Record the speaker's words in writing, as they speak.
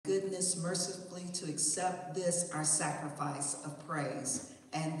goodness mercifully to accept this, our sacrifice of praise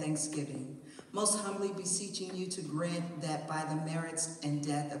and thanksgiving. Most humbly beseeching you to grant that by the merits and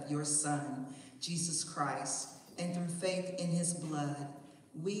death of your Son, Jesus Christ, and through faith in his blood,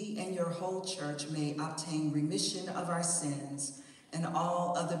 we and your whole church may obtain remission of our sins and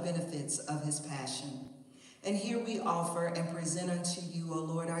all other benefits of his passion. And here we offer and present unto you, O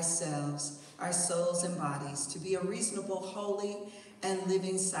Lord, ourselves, our souls and bodies, to be a reasonable, holy, and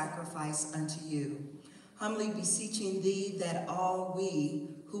living sacrifice unto you, humbly beseeching thee that all we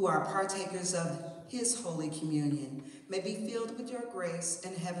who are partakers of his holy communion may be filled with your grace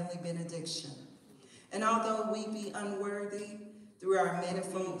and heavenly benediction. And although we be unworthy through our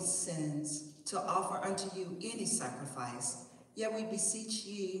manifold sins to offer unto you any sacrifice, yet we beseech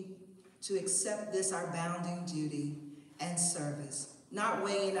ye to accept this our bounden duty and service, not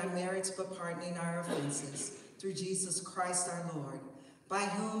weighing our merits but pardoning our offenses, through Jesus Christ our Lord, by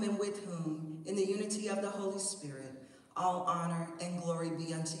whom and with whom, in the unity of the Holy Spirit, all honor and glory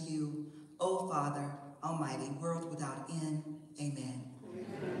be unto you, O Father, Almighty, world without end. Amen.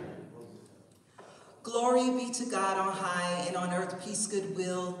 Amen. Glory be to God on high, and on earth peace,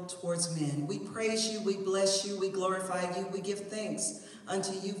 goodwill towards men. We praise you, we bless you, we glorify you, we give thanks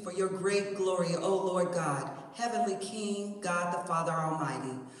unto you for your great glory, O Lord God, heavenly King, God the Father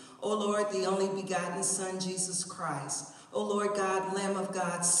Almighty. O Lord, the only begotten Son, Jesus Christ. O Lord God, Lamb of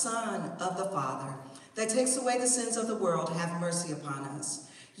God, Son of the Father, that takes away the sins of the world, have mercy upon us.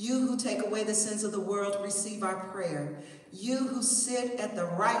 You who take away the sins of the world, receive our prayer. You who sit at the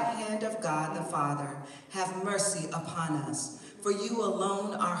right hand of God the Father, have mercy upon us. For you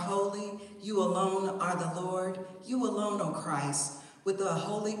alone are holy, you alone are the Lord, you alone, O Christ, with the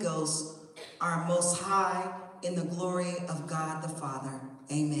Holy Ghost, are most high in the glory of God the Father.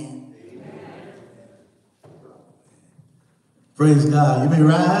 Amen. Amen. Praise God. You may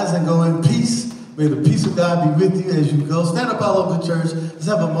rise and go in peace. May the peace of God be with you as you go. Stand up all over the church. Let's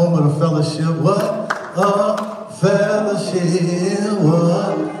have a moment of fellowship. What a fellowship.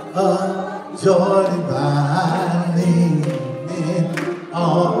 What a joy dividing in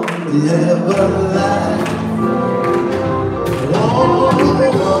all the everlasting. Oh,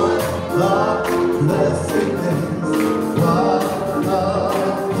 what a blessedness. What a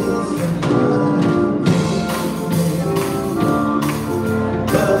peace and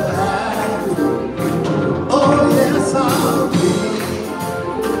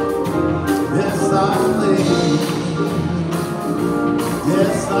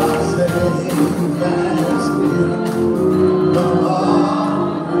yes, I say that's good.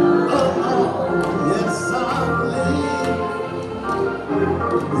 Yes, I believe.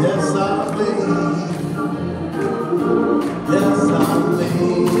 Yes, I believe. Yes, I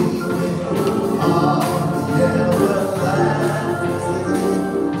believe.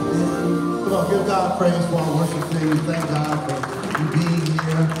 Come on, give God praise for our worship today. Thank God for you being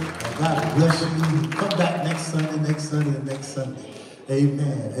here. God bless you. Come back next Sunday, and next Sunday.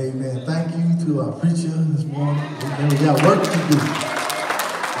 Amen. Amen. Thank you to our preacher this morning. Amen. We got work to do.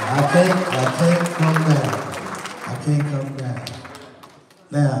 I can't come down. I can't come down.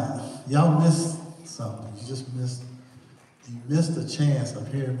 Now, y'all missed something. You missed a chance of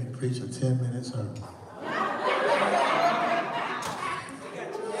hearing me preach a 10-minute sermon.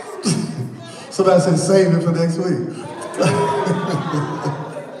 Somebody said save it for next week.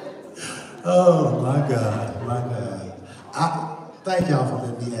 Oh, my God, my God. Thank y'all for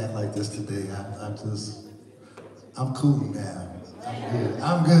letting me act like this today. I'm cool now.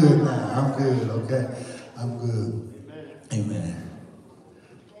 I'm good now. I'm good, okay? I'm good. Amen.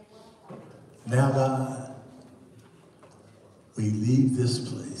 Now, God, we leave this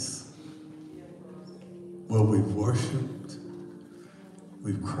place where we've worshiped,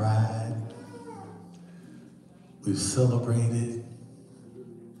 we've cried, we've celebrated,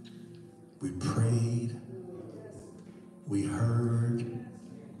 we prayed, we heard,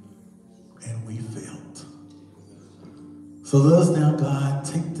 and we felt. So let us now, God,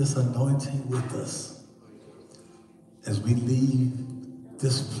 take this anointing with us as we leave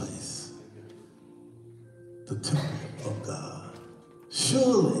this place, the temple of God.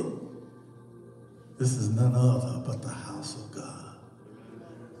 Surely, this is none other but the house of God.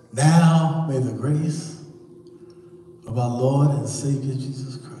 Now, may the grace of our Lord and Savior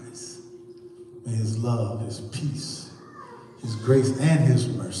Jesus Christ, may his love, his peace, his grace, and his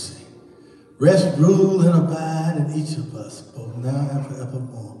mercy rest, rule, and abide in each of us, both now and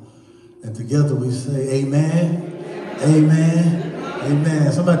forevermore. And together we say, amen, amen,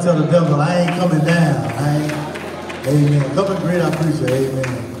 amen. Somebody tell the devil, I ain't coming down. Amen. Come and greet our preacher.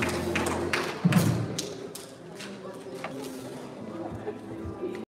 Amen.